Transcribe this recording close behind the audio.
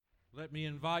Let me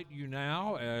invite you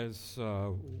now as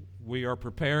we are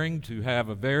preparing to have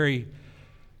a very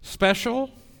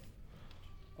special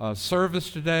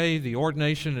service today, the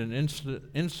ordination and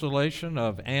installation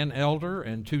of an elder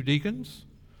and two deacons.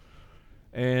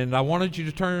 And I wanted you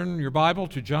to turn your Bible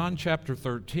to John chapter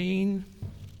 13.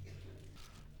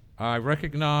 I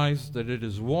recognize that it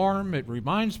is warm. It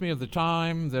reminds me of the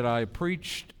time that I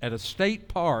preached at a state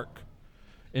park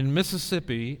in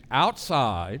Mississippi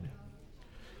outside.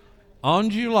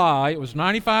 On July, it was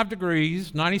 95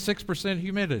 degrees, 96%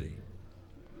 humidity.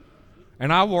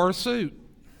 And I wore a suit.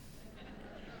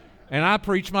 And I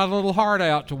preached my little heart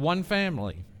out to one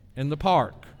family in the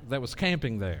park that was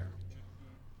camping there.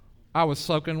 I was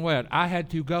soaking wet. I had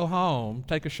to go home,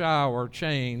 take a shower,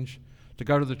 change, to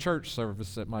go to the church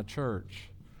service at my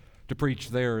church to preach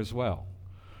there as well.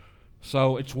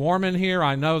 So it's warm in here.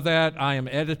 I know that. I am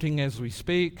editing as we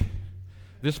speak.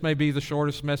 This may be the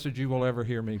shortest message you will ever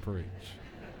hear me preach.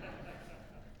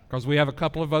 Because we have a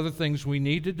couple of other things we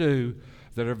need to do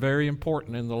that are very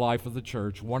important in the life of the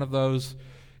church. One of those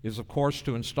is, of course,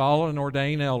 to install and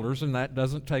ordain elders, and that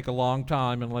doesn't take a long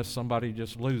time unless somebody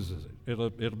just loses it.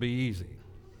 It'll be easy.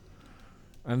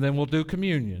 And then we'll do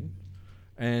communion,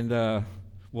 and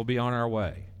we'll be on our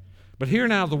way. But hear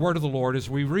now the word of the Lord as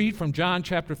we read from John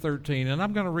chapter 13, and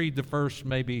I'm going to read the first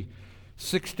maybe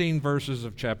 16 verses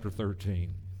of chapter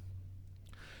 13.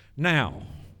 Now,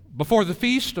 before the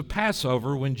feast of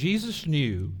Passover, when Jesus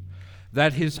knew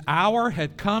that his hour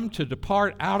had come to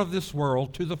depart out of this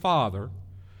world to the Father,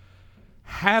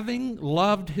 having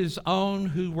loved his own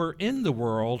who were in the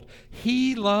world,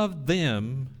 he loved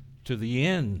them to the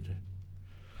end.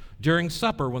 During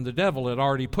supper, when the devil had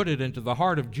already put it into the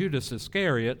heart of Judas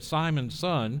Iscariot, Simon's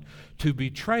son, to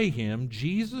betray him,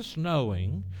 Jesus,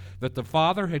 knowing that the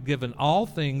Father had given all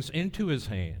things into his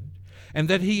hand, and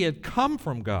that he had come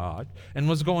from God and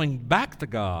was going back to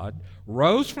God,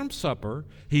 rose from supper.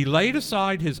 He laid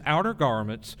aside his outer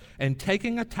garments, and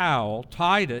taking a towel,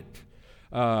 tied it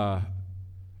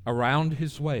around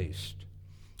his waist.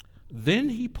 Then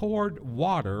he poured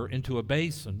water into a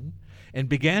basin and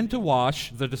began to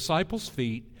wash the disciples'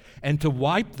 feet and to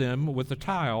wipe them with the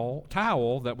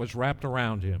towel that was wrapped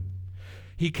around him.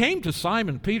 He came to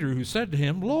Simon Peter, who said to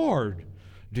him, "Lord,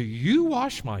 do you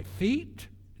wash my feet?"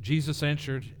 Jesus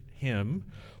answered him,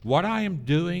 "What I am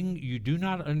doing you do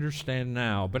not understand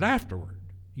now, but afterward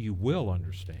you will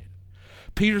understand."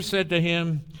 Peter said to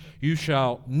him, "You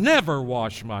shall never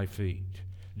wash my feet."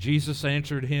 Jesus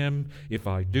answered him, "If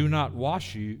I do not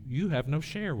wash you, you have no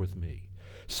share with me."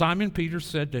 Simon Peter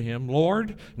said to him,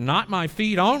 "Lord, not my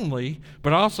feet only,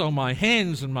 but also my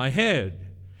hands and my head."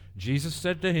 Jesus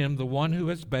said to him, "The one who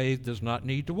has bathed does not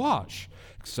need to wash,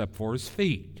 except for his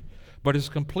feet, but is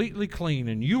completely clean.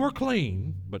 And you are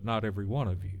clean, but not every one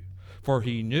of you." For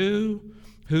he knew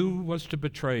who was to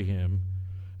betray him,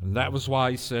 and that was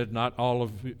why he said, "Not all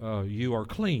of you are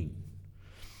clean."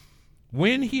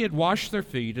 When he had washed their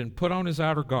feet and put on his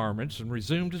outer garments and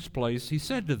resumed his place, he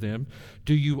said to them,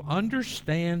 "Do you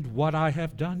understand what I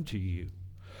have done to you?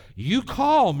 You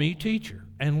call me teacher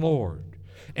and Lord,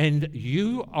 and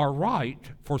you are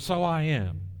right, for so I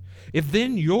am. If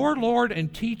then your Lord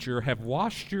and teacher have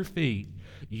washed your feet,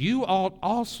 you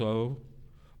also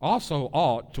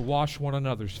ought to wash one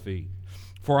another's feet.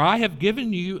 For I have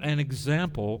given you an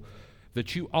example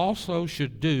that you also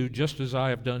should do just as I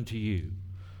have done to you.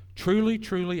 Truly,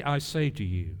 truly, I say to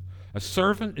you, a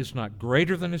servant is not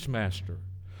greater than his master,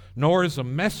 nor is a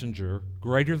messenger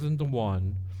greater than the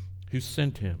one who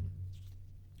sent him."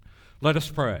 Let us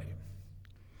pray.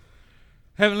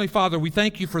 Heavenly Father, we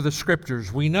thank you for the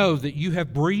Scriptures. We know that you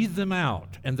have breathed them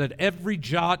out, and that every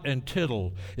jot and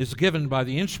tittle is given by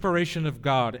the inspiration of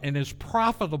God and is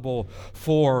profitable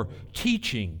for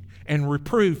teaching and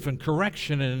reproof and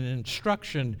correction and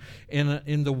instruction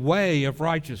in the way of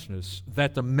righteousness,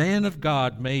 that the man of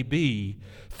God may be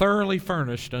thoroughly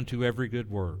furnished unto every good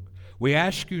work. We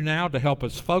ask you now to help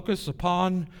us focus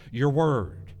upon your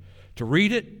word, to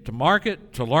read it, to mark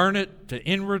it, to learn it, to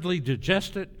inwardly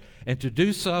digest it, and to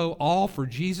do so all for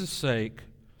Jesus' sake.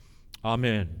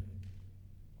 Amen.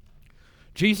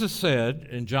 Jesus said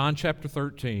in John chapter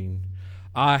 13,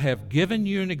 "I have given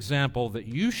you an example that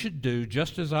you should do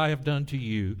just as I have done to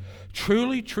you.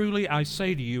 Truly, truly, I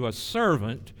say to you, a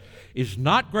servant is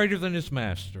not greater than his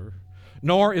master,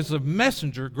 nor is a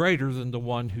messenger greater than the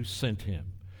one who sent him."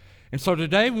 And so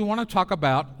today we want to talk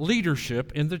about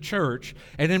leadership in the church,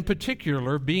 and in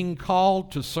particular being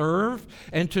called to serve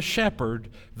and to shepherd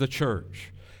the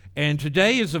church. And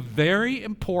today is a very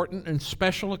important and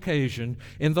special occasion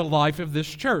in the life of this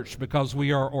church because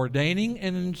we are ordaining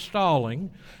and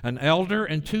installing an elder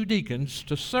and 2 deacons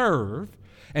to serve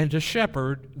and to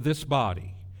shepherd this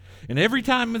body. And every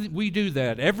time we do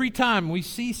that, every time we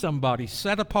see somebody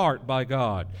set apart by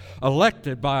God,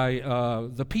 elected by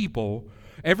the people,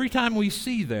 every time we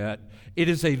see that, it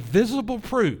is a visible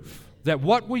proof that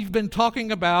what we've been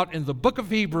talking about in the book of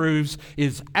Hebrews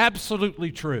is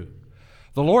absolutely true.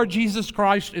 The Lord Jesus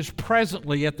Christ is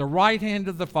presently at the right hand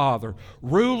of the Father,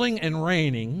 ruling and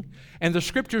reigning. And the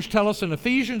Scriptures tell us in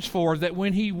Ephesians 4 that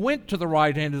when He went to the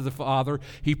right hand of the Father,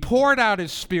 He poured out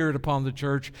His Spirit upon the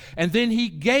church, and then He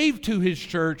gave to His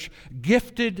church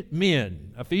gifted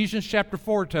men. Ephesians chapter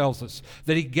 4 tells us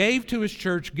that He gave to His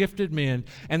church gifted men,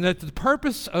 and that the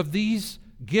purpose of these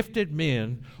gifted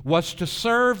men was to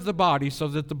serve the body so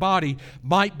that the body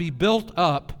might be built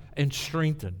up and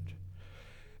strengthened.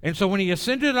 And so when He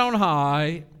ascended on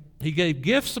high, He gave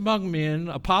gifts among men,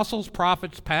 apostles,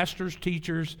 prophets, pastors,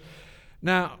 teachers.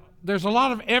 Now, there's a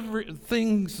lot of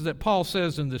things that Paul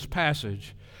says in this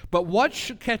passage, but what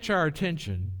should catch our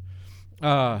attention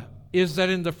is that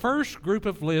in the first group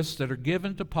of lists that are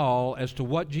given to Paul as to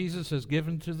what Jesus has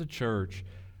given to the church,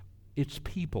 it's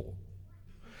people.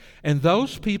 And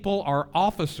those people are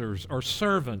officers or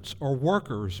servants or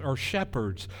workers or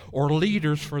shepherds or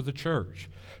leaders for the church.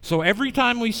 So every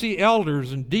time we see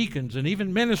elders and deacons and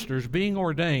even ministers being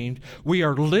ordained, we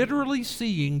are literally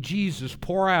seeing Jesus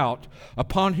pour out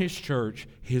upon His church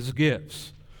His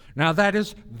gifts. Now that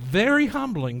is very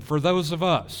humbling for those of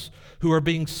us who are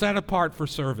being set apart for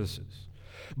services.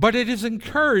 But it is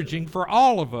encouraging for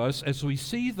all of us as we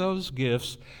see those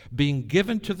gifts being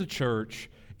given to the church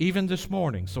even this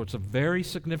morning. So it's a very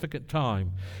significant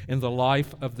time in the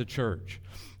life of the church.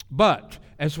 But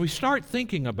as we start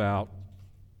thinking about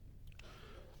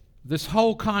this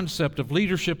whole concept of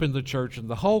leadership in the church and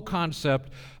the whole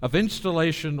concept of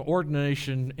installation,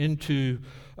 ordination into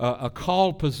a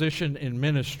called position in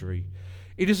ministry,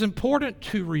 it is important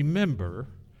to remember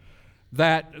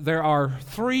that there are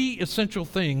 3 essential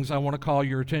things I want to call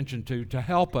your attention to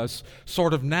help us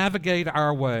sort of navigate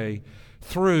our way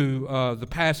through the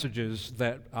passages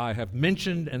that I have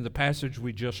mentioned and the passage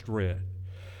we just read.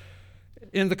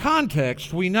 In the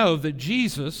context, we know that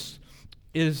this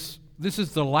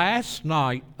is the last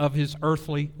night of His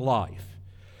earthly life.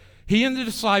 He and the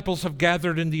disciples have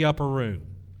gathered in the upper room.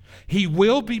 He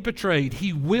will be betrayed.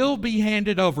 He will be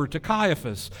handed over to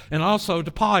Caiaphas and also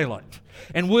to Pilate,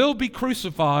 and will be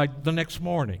crucified the next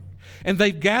morning. And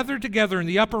they've gathered together in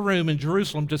the upper room in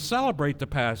Jerusalem to celebrate the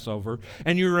Passover.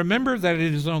 And you remember that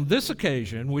it is on this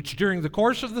occasion, which during the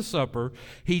course of the supper,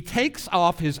 He takes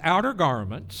off His outer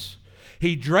garments,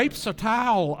 He drapes a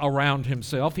towel around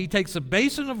Himself, He takes a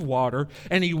basin of water,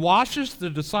 and He washes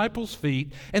the disciples'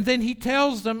 feet, and then He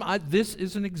tells them, this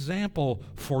is an example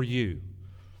for you.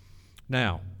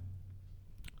 Now,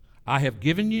 I have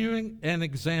given you an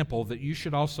example that you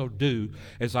should also do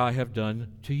as I have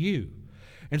done to you.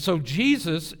 And so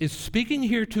Jesus is speaking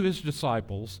here to His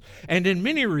disciples, and in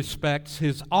many respects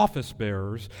His office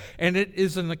bearers, and it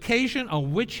is an occasion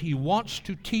on which He wants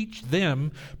to teach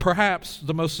them perhaps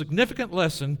the most significant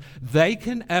lesson they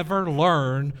can ever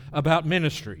learn about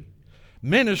ministry.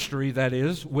 Ministry, that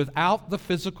is, without the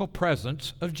physical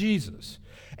presence of Jesus.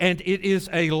 And it is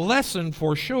a lesson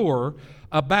for sure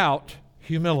about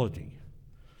humility.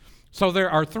 So there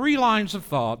are 3 lines of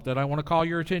thought that I want to call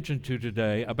your attention to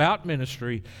today about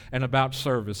ministry and about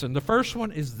service. And the first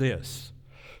one is this: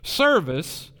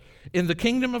 service in the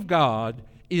kingdom of God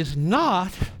is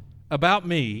not about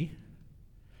me,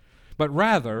 but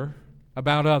rather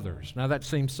about others. Now that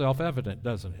seems self-evident,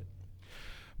 doesn't it?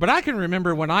 But I can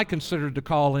remember when I considered to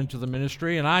call into the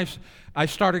ministry, and I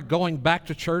started going back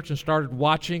to church and started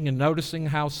watching and noticing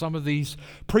how some of these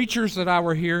preachers that I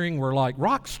were hearing were like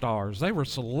rock stars. They were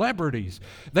celebrities.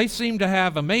 They seemed to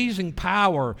have amazing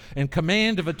power and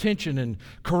command of attention and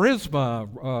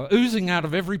charisma oozing out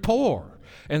of every pore.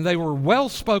 And they were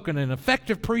well-spoken and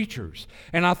effective preachers.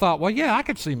 And I thought, well, yeah, I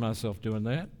could see myself doing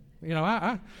that. You know,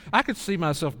 I could see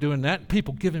myself doing that,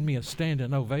 people giving me a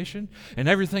standing ovation and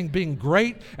everything being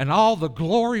great and all the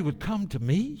glory would come to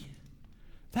me.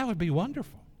 That would be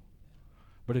wonderful.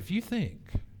 But if you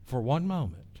think for one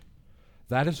moment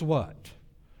that is what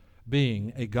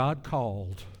being a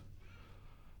God-called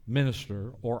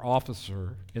minister or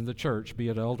officer in the church, be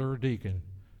it elder or deacon,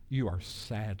 you are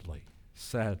sadly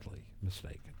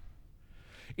mistaken.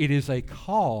 It is a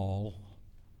call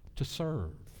to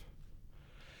serve.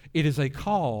 It is a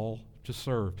call to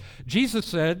serve. Jesus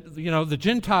said, the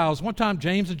Gentiles, one time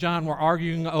James and John were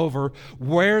arguing over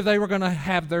where they were going to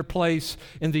have their place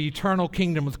in the eternal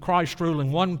kingdom with Christ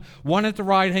ruling, one at the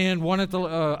right hand, one at the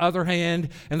other hand,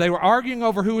 and they were arguing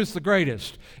over who is the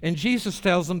greatest. And Jesus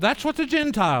tells them, that's what the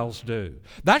Gentiles do.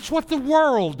 That's what the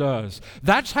world does.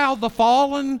 That's how the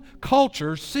fallen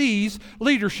culture sees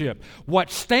leadership. What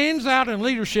stands out in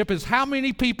leadership is how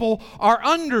many people are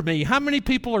under me, how many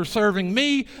people are serving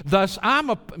me, thus I'm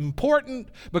important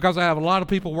because I have a lot of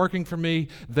people working for me,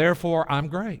 therefore I'm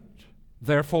great.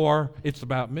 Therefore it's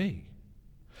about me.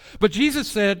 But Jesus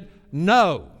said,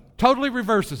 no, totally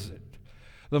reverses it.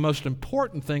 The most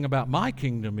important thing about my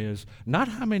kingdom is not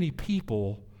how many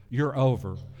people you're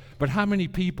over, but how many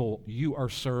people you are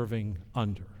serving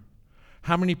under.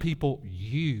 How many people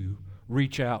you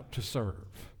reach out to serve.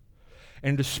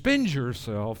 And to spend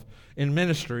yourself in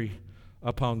ministry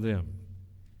upon them.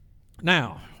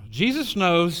 Now, Jesus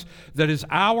knows that his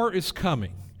hour is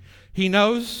coming. He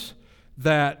knows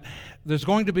that there's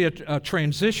going to be a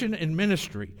transition in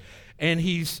ministry. And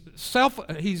he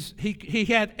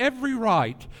had every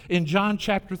right in John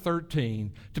chapter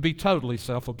 13 to be totally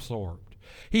self-absorbed.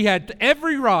 He had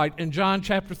every right in John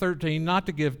chapter 13 not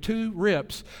to give two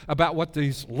rips about what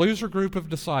these loser group of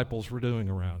disciples were doing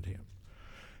around him.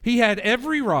 He had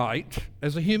every right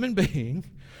as a human being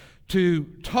to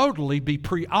totally be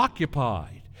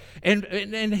preoccupied.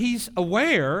 And he's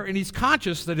aware and he's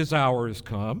conscious that his hour has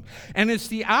come, and it's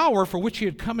the hour for which he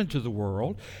had come into the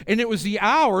world, and it was the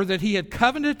hour that he had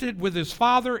covenanted with his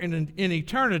Father in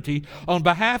eternity on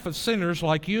behalf of sinners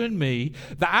like you and me.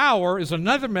 The hour is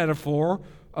another metaphor,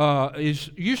 is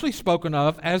usually spoken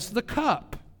of as the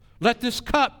cup. Let this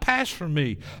cup pass from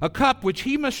me, a cup which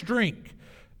he must drink,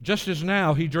 just as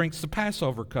now he drinks the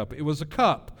Passover cup. It was a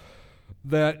cup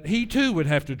that he too would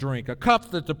have to drink, a cup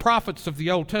that the prophets of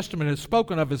the Old Testament have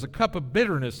spoken of as a cup of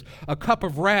bitterness, a cup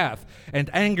of wrath and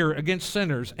anger against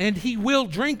sinners, and he will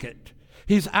drink it.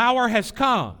 His hour has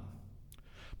come,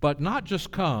 but not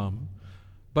just come,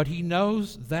 but he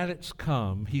knows that it's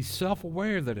come. He's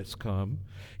self-aware that it's come.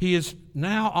 He is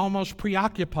now almost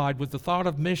preoccupied with the thought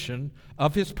of mission,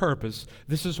 of his purpose.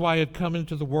 This is why he had come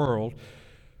into the world,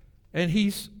 and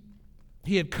he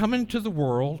had come into the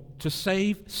world to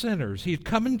save sinners. He had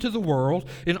come into the world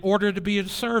in order to be a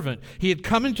servant. He had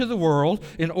come into the world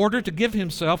in order to give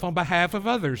himself on behalf of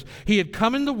others. He had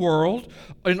come in the world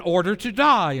in order to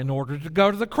die, in order to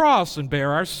go to the cross and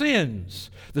bear our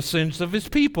sins, the sins of his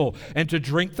people, and to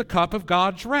drink the cup of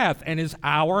God's wrath. And his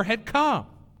hour had come,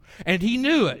 and he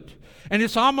knew it. And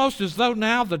it's almost as though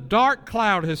now the dark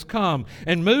cloud has come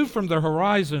and moved from the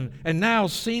horizon and now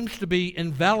seems to be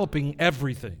enveloping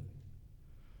everything.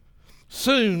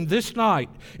 Soon, this night,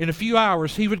 in a few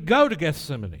hours, he would go to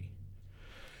Gethsemane.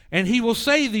 And he will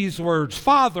say these words,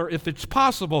 Father, if it's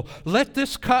possible, let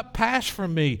this cup pass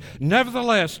from me.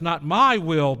 Nevertheless, not my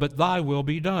will, but thy will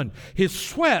be done. His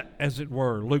sweat, as it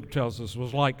were, Luke tells us,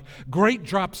 was like great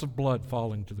drops of blood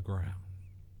falling to the ground.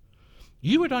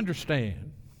 You would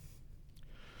understand,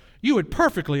 you would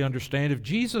perfectly understand if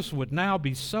Jesus would now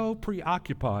be so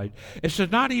preoccupied as to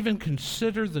not even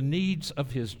consider the needs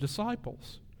of his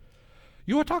disciples.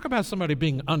 You would talk about somebody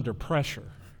being under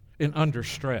pressure and under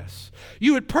stress.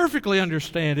 You would perfectly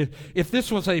understand if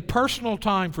this was a personal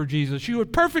time for Jesus. You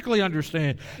would perfectly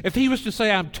understand if he was to say,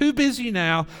 I'm too busy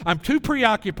now, I'm too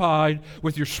preoccupied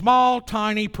with your small,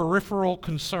 tiny, peripheral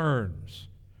concerns.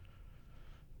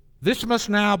 This must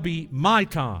now be my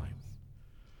time.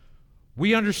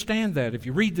 We understand that. If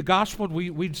you read the gospel,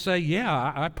 we'd say,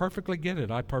 yeah, I perfectly get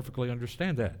it. I perfectly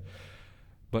understand that.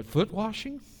 But foot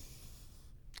washing?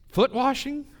 Foot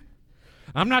washing?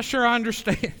 I'm not sure I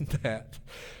understand that.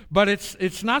 But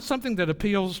it's not something that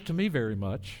appeals to me very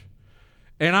much.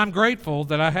 And I'm grateful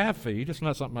that I have feet. It's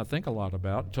not something I think a lot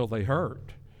about until they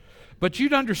hurt. But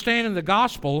you'd understand in the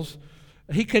Gospels,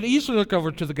 he could easily look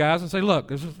over to the guys and say, look,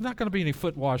 there's not going to be any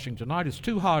foot washing tonight. It's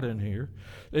too hot in here.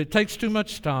 It takes too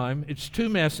much time. It's too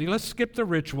messy. Let's skip the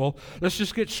ritual. Let's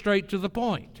just get straight to the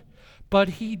point. But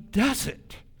he does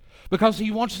it because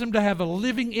he wants them to have a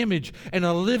living image and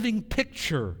a living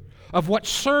picture of what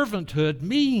servanthood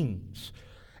means,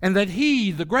 and that he,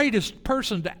 the greatest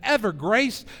person to ever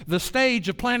grace the stage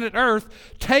of planet Earth,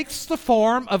 takes the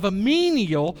form of a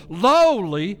menial,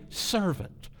 lowly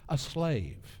servant, a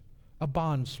slave, a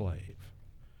bond slave.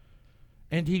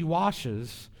 And he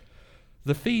washes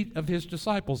the feet of his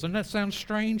disciples. And that sounds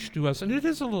strange to us, and it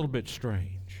is a little bit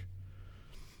strange.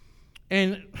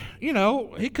 And,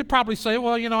 he could probably say,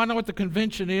 well, I know what the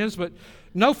convention is, but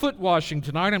no foot washing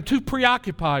tonight. I'm too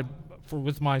preoccupied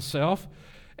with myself.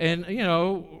 And,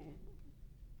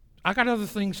 I got other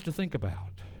things to think about.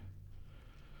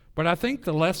 But I think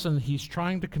the lesson he's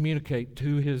trying to communicate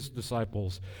to his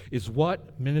disciples is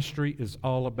what ministry is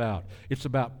all about. It's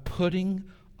about putting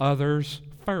others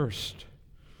first.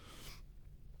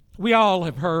 We all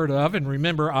have heard of and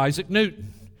remember Isaac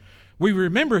Newton. We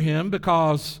remember him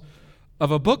because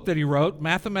of a book that he wrote,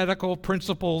 Mathematical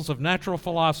Principles of Natural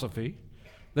Philosophy,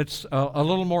 that's a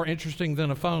little more interesting than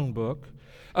a phone book.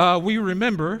 We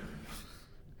remember,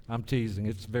 I'm teasing,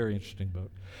 it's a very interesting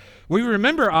book. We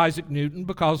remember Isaac Newton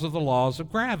because of the laws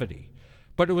of gravity.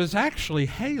 But it was actually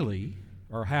Halley,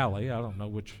 or Halley, I don't know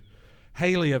which,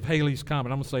 Halley of Halley's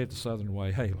Comet, I'm going to say it the Southern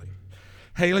way,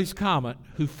 Halley's Comet,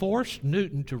 who forced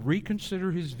Newton to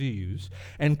reconsider his views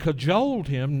and cajoled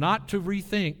him not to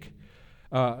rethink,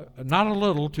 not a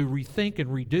little, to rethink and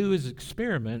redo his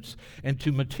experiments and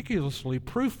to meticulously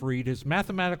proofread his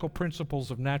mathematical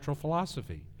principles of natural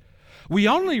philosophy. We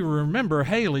only remember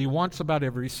Halley once about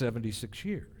every 76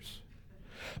 years.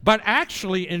 But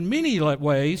actually, in many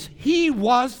ways, he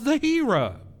was the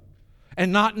hero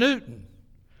and not Newton.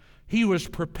 He was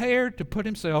prepared to put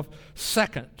himself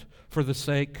second for the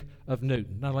sake of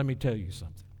Newton. Now, let me tell you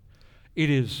something. It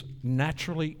is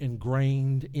naturally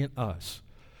ingrained in us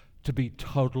to be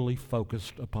totally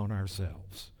focused upon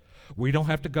ourselves. We don't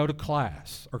have to go to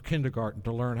class or kindergarten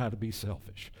to learn how to be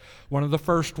selfish. One of the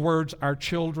first words our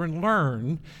children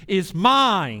learn is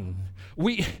mine.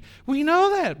 We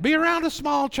know that. Be around a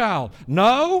small child.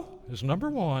 No is number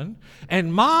one,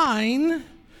 and mine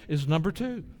is number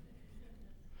two.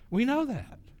 We know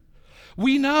that.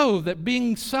 We know that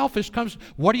being selfish comes.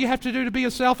 What do you have to do to be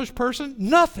a selfish person?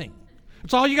 Nothing.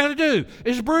 That's all you got to do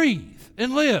is breathe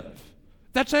and live.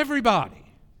 That's everybody.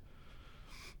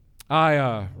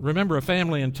 I remember a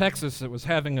family in Texas that was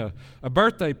having a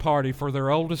birthday party for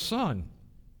their oldest son.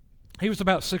 He was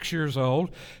about 6 years old.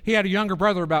 He had a younger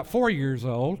brother about 4 years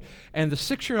old, and the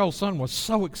 6-year-old son was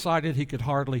so excited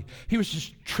he was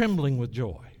just trembling with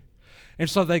joy. And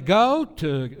so they go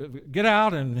to get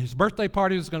out, and his birthday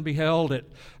party was going to be held at,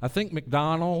 I think,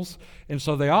 McDonald's. And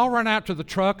so they all run out to the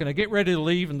truck, and they get ready to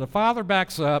leave, and the father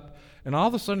backs up, and all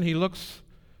of a sudden he looks,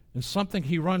 and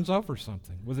he runs over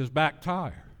something with his back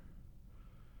tire.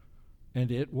 And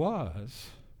it was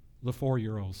the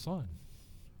 4-year-old son.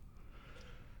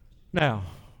 Now,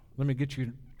 let me get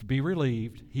you to be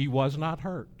relieved. He was not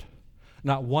hurt.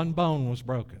 Not one bone was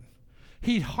broken.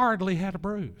 He hardly had a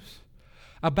bruise.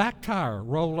 A back tire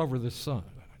rolled over this son.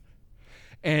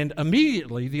 And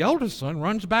immediately, the oldest son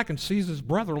runs back and sees his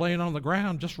brother laying on the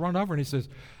ground, just run over, and he says,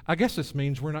 I guess this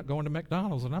means we're not going to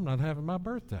McDonald's and I'm not having my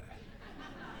birthday.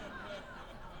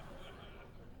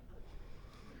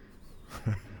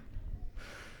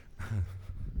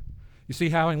 You see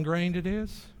how ingrained it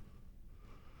is?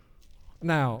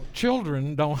 Now,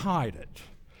 children don't hide it.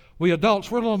 We adults,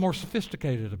 we're a little more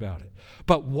sophisticated about it.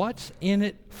 But what's in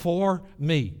it for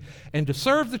me? And to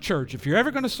serve the church, if you're ever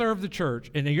going to serve the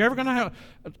church, and you're ever going to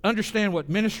understand what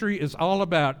ministry is all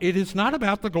about, it is not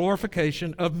about the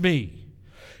glorification of me.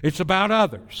 It's about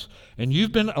others. And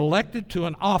you've been elected to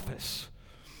an office.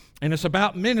 And it's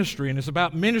about ministry, and it's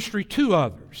about ministry to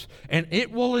others. And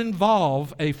it will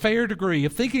involve a fair degree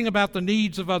of thinking about the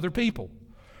needs of other people.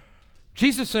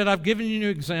 Jesus said, I've given you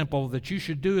an example that you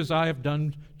should do as I have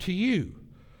done to you.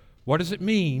 What does it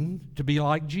mean to be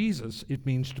like Jesus? It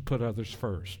means to put others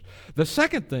first. The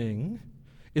second thing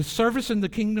is service in the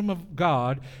kingdom of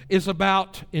God is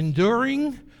about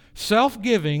enduring,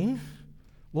 self-giving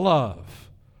love,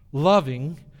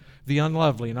 loving the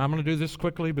unlovely. And I'm going to do this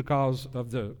quickly because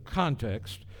of the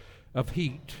context of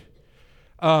heat.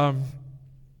 Loving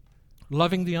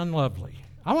the unlovely.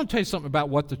 I want to tell you something about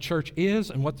what the church is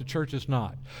and what the church is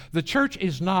not. The church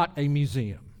is not a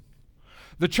museum.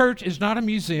 The church is not a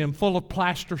museum full of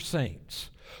plaster saints.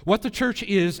 What the church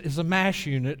is a mass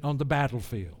unit on the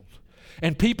battlefield.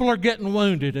 And people are getting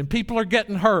wounded and people are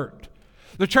getting hurt.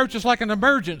 The church is like an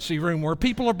emergency room where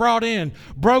people are brought in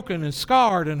broken and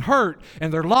scarred and hurt,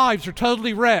 and their lives are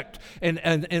totally wrecked, and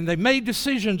they made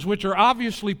decisions which are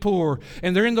obviously poor,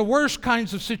 and they're in the worst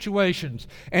kinds of situations.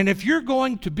 And if you're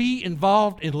going to be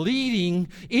involved in leading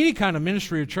any kind of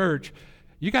ministry or church,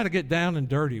 you got to get down and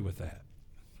dirty with that.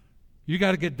 You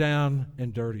got to get down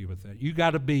and dirty with that. You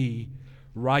got to be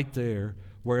right there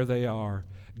where they are,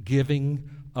 giving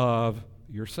of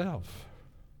yourself.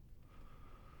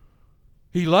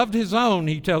 He loved his own,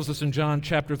 he tells us in John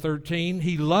chapter 13.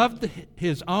 He loved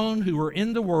his own who were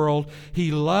in the world.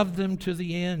 He loved them to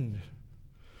the end.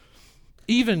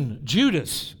 Even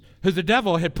Judas, who the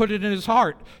devil had put it in his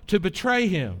heart to betray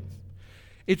him.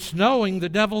 It's knowing the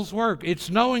devil's work. It's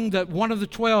knowing that one of the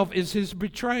 12 is his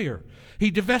betrayer. He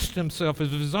divests himself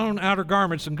of his own outer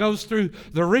garments and goes through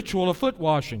the ritual of foot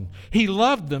washing. He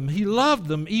loved them. He loved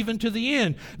them even to the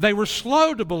end. They were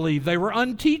slow to believe. They were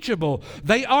unteachable.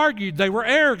 They argued. They were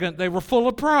arrogant. They were full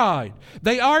of pride.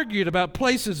 They argued about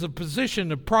places of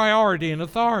position of priority and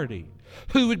authority.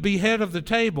 Who would be head of the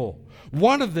table?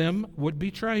 One of them would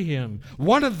betray him.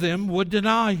 One of them would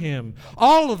deny him.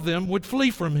 All of them would flee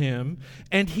from him.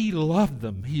 And he loved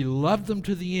them. He loved them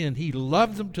to the end. He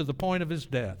loved them to the point of his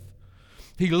death.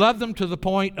 He loved them to the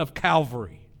point of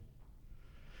Calvary.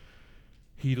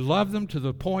 He loved them to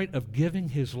the point of giving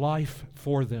his life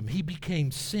for them. He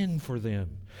became sin for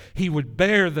them. He would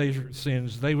bear their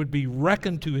sins. They would be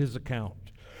reckoned to his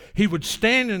account. He would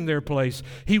stand in their place.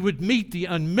 He would meet the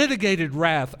unmitigated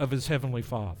wrath of his heavenly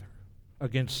Father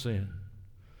against sin.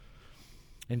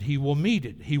 And he will meet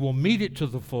it. He will meet it to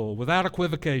the full, without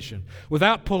equivocation,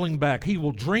 without pulling back. He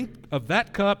will drink of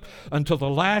that cup until the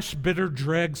last bitter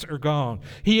dregs are gone.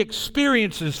 He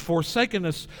experiences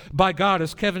forsakenness by God,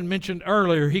 as Kevin mentioned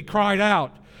earlier. He cried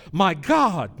out, my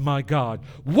God,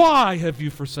 why have you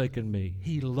forsaken me?"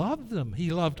 He loved them. He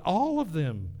loved all of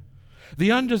them.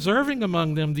 The undeserving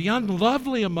among them, the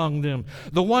unlovely among them,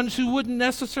 the ones who wouldn't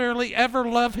necessarily ever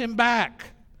love him back.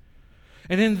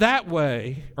 And in that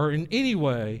way, or in any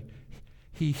way,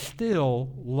 he still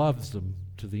loves them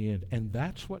to the end. And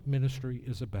that's what ministry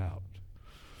is about.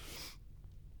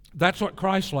 That's what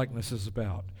Christ-likeness is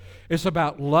about. It's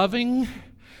about loving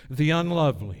the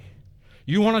unlovely.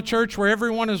 You want a church where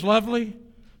everyone is lovely?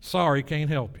 Sorry, can't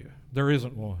help you. There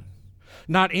isn't one.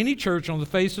 Not any church on the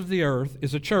face of the earth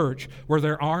is a church where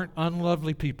there aren't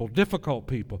unlovely people, difficult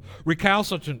people,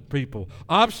 recalcitrant people,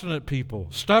 obstinate people,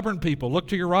 stubborn people. Look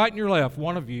to your right and your left.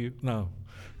 One of you, no.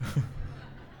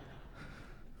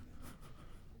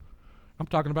 I'm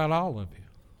talking about all of you.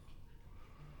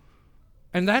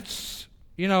 And that's,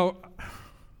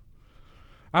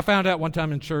 I found out one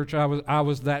time in church I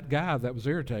was that guy that was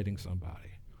irritating somebody.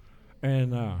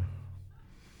 And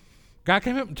guy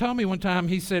came up and told me one time,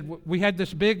 he said, we had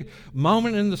this big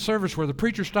moment in the service where the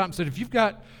preacher stopped and said, if you've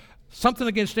got something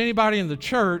against anybody in the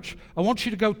church, I want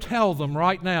you to go tell them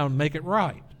right now and make it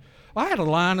right. Well, I had a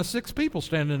line of 6 people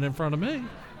standing in front of me.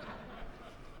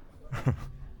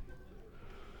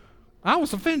 I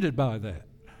was offended by that.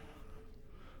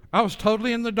 I was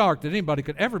totally in the dark that anybody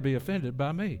could ever be offended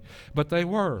by me, but they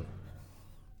were.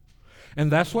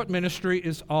 And that's what ministry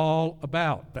is all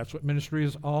about. That's what ministry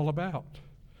is all about.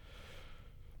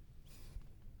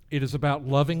 It is about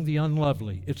loving the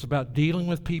unlovely. It's about dealing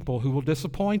with people who will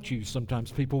disappoint you. Sometimes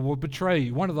people will betray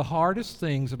you. One of the hardest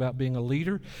things about being a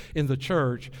leader in the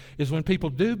church is when people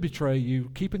do betray you,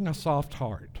 keeping a soft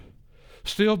heart.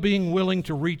 Still being willing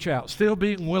to reach out. Still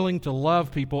being willing to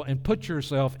love people and put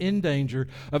yourself in danger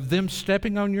of them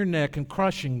stepping on your neck and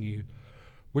crushing you,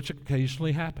 which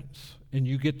occasionally happens. And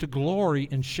you get to glory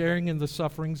in sharing in the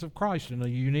sufferings of Christ in a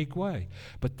unique way.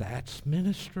 But that's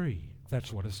ministry.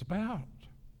 That's what it's about.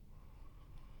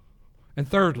 And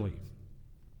thirdly,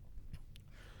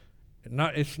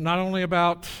 it's not only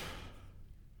about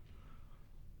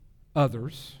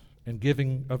others and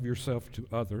giving of yourself to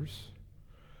others.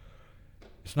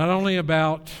 It's not only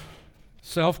about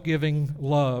self-giving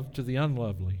love to the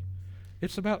unlovely.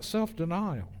 It's about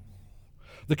self-denial.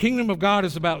 The kingdom of God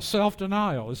is about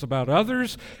self-denial. It's about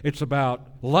others. It's about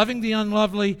loving the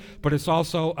unlovely, but it's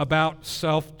also about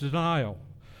self-denial.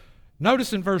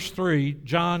 Notice in verse 3,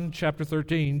 John chapter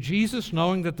 13, Jesus,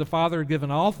 knowing that the Father had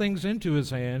given all things into his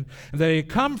hand, and that he had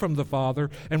come from the Father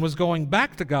and was going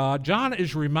back to God, John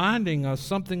is reminding us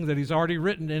something that he's already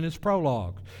written in his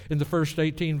prologue, in the first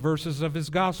 18 verses of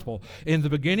his gospel. In the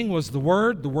beginning was the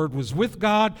Word was with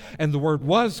God, and the Word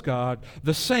was God.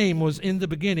 The same was in the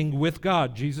beginning with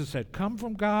God. Jesus had come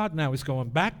from God, now he's going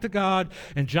back to God,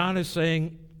 and John is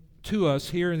saying to us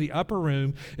here in the upper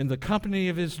room, in the company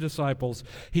of his disciples,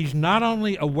 he's not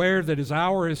only aware that his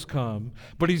hour has come,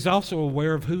 but he's also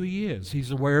aware of who he is. He's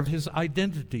aware of his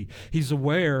identity. He's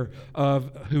aware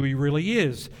of who he really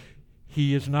is.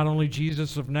 He is not only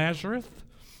Jesus of Nazareth,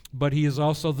 but he is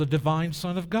also the divine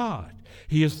Son of God.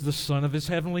 He is the Son of his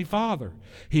heavenly Father.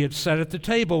 He had sat at the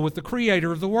table with the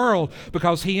Creator of the world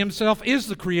because he himself is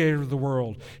the Creator of the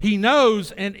world. He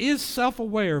knows and is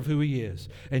self-aware of who he is.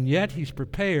 And yet he's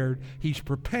prepared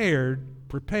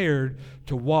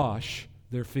to wash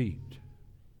their feet.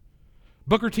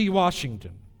 Booker T.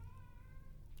 Washington,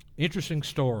 interesting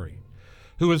story,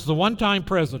 who was the one-time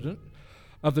president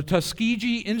of the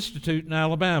Tuskegee Institute in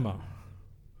Alabama.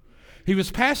 He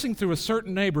was passing through a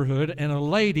certain neighborhood, and a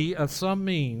lady of some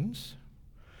means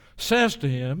says to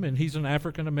him, and he's an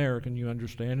African American, you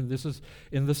understand, and this is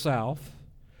in the South,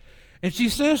 And she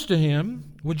says to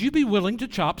him, would you be willing to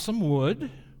chop some wood?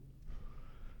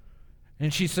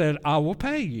 And she said, I will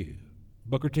pay you.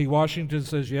 Booker T. Washington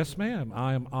says, yes, ma'am,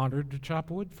 I am honored to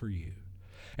chop wood for you.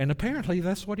 And apparently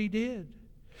that's what he did.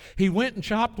 He went and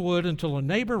chopped wood until a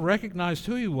neighbor recognized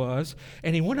who he was,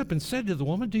 and he went up and said to the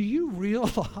woman, do you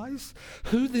realize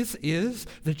who this is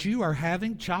that you are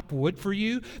having chop wood for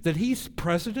you? That he's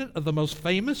president of the most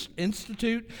famous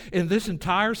institute in this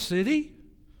entire city?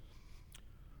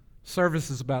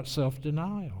 Service is about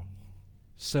self-denial.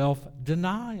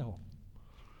 Self-denial.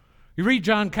 You read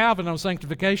John Calvin on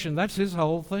sanctification, that's his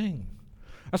whole thing.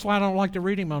 That's why I don't like to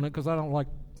read him on it, because I don't like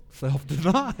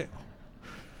self-denial.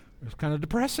 It's kind of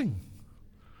depressing.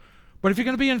 But if you're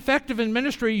going to be effective in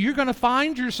ministry, you're going to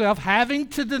find yourself having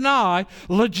to deny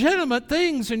legitimate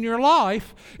things in your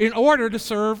life in order to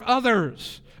serve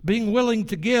others. Being willing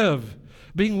to give,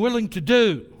 being willing to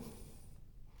do.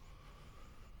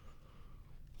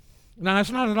 Now,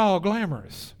 it's not at all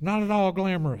glamorous. Not at all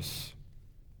glamorous.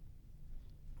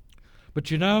 But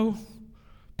you know,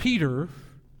 Peter,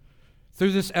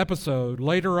 through this episode,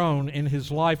 later on in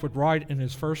his life would write in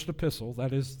his first epistle,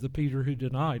 that is the Peter who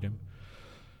denied him,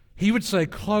 he would say,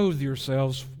 clothe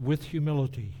yourselves with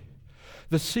humility.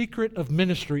 The secret of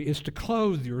ministry is to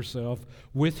clothe yourself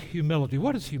with humility.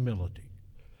 What is humility?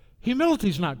 Humility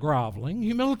is not groveling.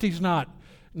 Humility is not,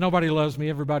 nobody loves me,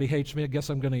 everybody hates me, I guess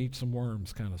I'm going to eat some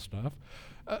worms kind of stuff.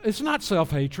 It's not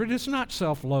self-hatred. It's not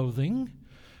self-loathing.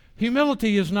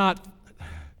 Humility is not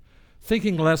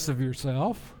thinking less of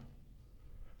yourself.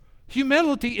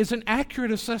 Humility is an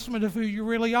accurate assessment of who you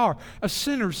really are, a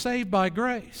sinner saved by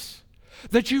grace.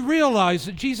 That you realize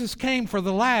that Jesus came for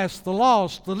the last, the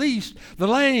lost, the least, the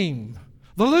lame,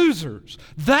 the losers.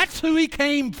 That's who he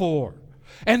came for.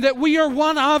 And that we are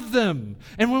one of them.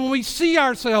 And when we see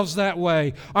ourselves that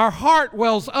way, our heart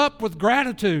wells up with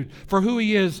gratitude for who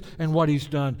he is and what he's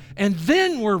done. And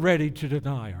then we're ready to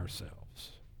deny ourselves.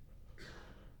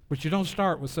 But you don't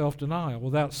start with self-denial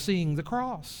without seeing the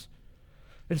cross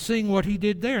and seeing what he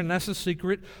did there. And that's the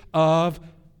secret of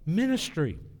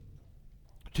ministry,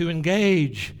 to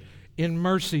engage in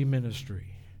mercy ministry.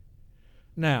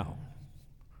 Now,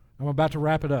 I'm about to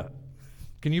wrap it up.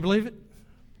 Can you believe it?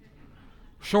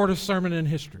 Shortest sermon in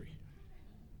history,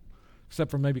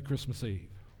 except for maybe Christmas Eve.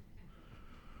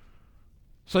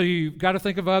 So you've got to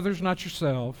think of others, not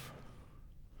yourself.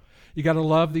 You've got to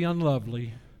love the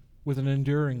unlovely with an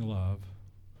enduring love.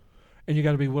 And you've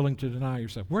got to be willing to deny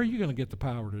yourself. Where are you going to get the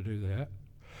power to do that?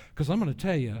 Because I'm going to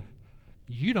tell you,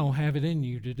 you don't have it in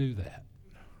you to do that.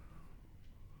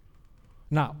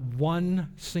 Not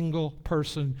one single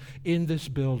person in this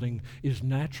building is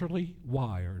naturally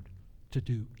wired to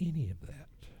do any of that.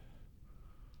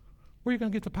 Where are you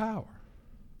going to get the power?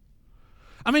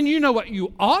 I mean, you know what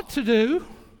you ought to do.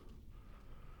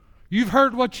 You've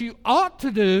heard what you ought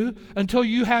to do until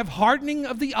you have hardening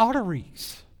of the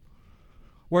arteries,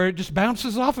 where it just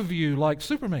bounces off of you like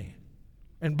Superman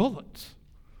and bullets.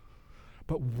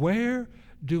 But where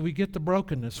do we get the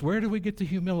brokenness? Where do we get the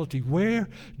humility? Where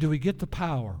do we get the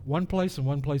power? One place and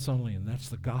one place only, and that's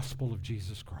the gospel of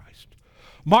Jesus Christ.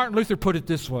 Martin Luther put it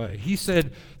this way. He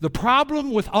said, the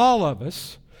problem with all of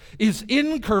us is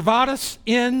incurvatus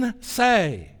in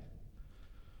se.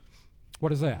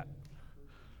 What is that?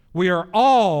 We are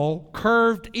all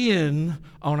curved in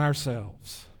on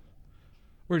ourselves.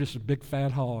 We're just a big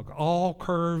fat hog, all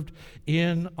curved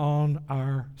in on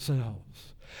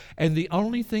ourselves. And the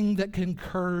only thing that can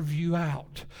curve you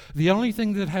out, the only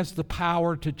thing that has the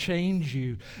power to change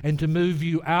you and to move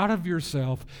you out of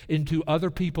yourself into other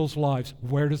people's lives,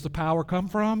 where does the power come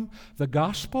from? The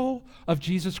gospel of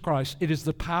Jesus Christ. It is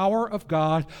the power of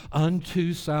God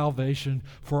unto salvation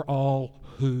for all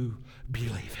who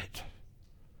believe it.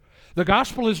 The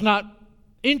gospel is not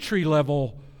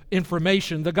entry-level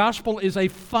information. The gospel is a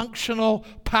functional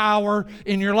power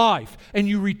in your life. And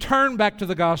you return back to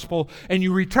the gospel, and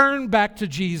you return back to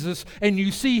Jesus, and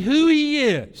you see who he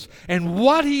is and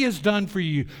what he has done for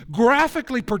you,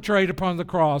 graphically portrayed upon the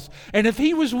cross. And if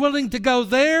he was willing to go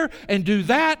there and do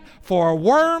that for a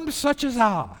worm such as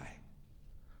I,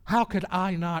 how could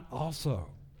I not also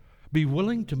be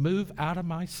willing to move out of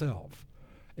myself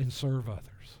and serve others?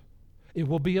 It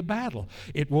will be a battle.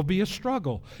 It will be a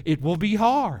struggle. It will be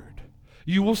hard.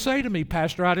 You will say to me,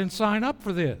 Pastor, I didn't sign up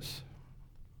for this.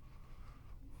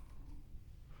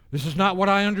 This is not what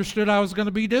I understood I was going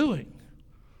to be doing.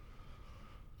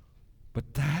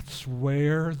 But that's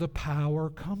where the power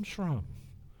comes from.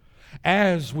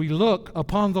 As we look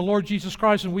upon the Lord Jesus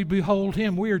Christ and we behold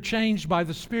him, we are changed by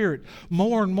the Spirit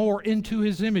more and more into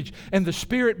his image. And the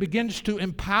Spirit begins to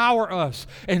empower us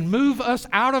and move us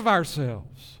out of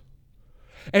ourselves.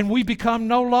 And we become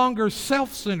no longer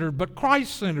self-centered, but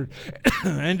Christ-centered.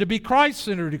 And to be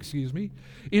Christ-centered,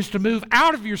 is to move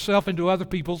out of yourself into other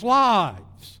people's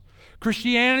lives.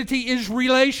 Christianity is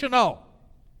relational.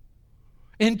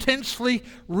 Intensely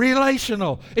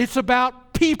relational. It's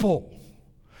about people.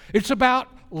 It's about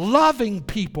loving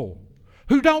people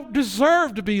who don't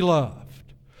deserve to be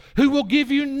loved, who will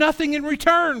give you nothing in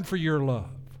return for your love.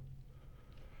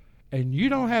 And you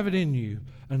don't have it in you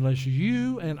unless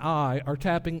you and I are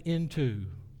tapping into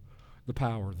the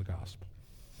power of the gospel.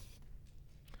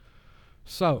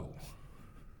 So,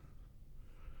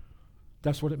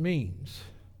 that's what it means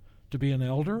to be an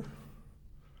elder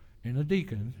and a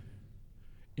deacon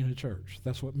in a church.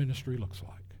 That's what ministry looks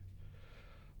like.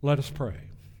 Let us pray.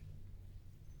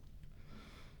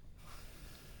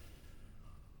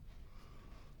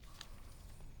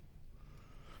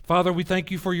 Father, we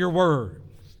thank you for your word.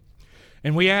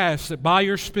 And we ask that by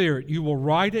your Spirit you will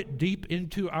write it deep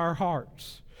into our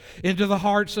hearts, into the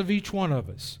hearts of each one of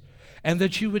us, and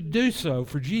that you would do so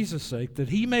for Jesus' sake, that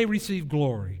he may receive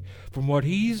glory from what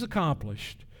he's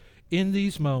accomplished in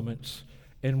these moments.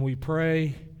 And we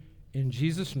pray in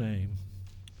Jesus' name.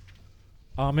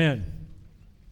 Amen.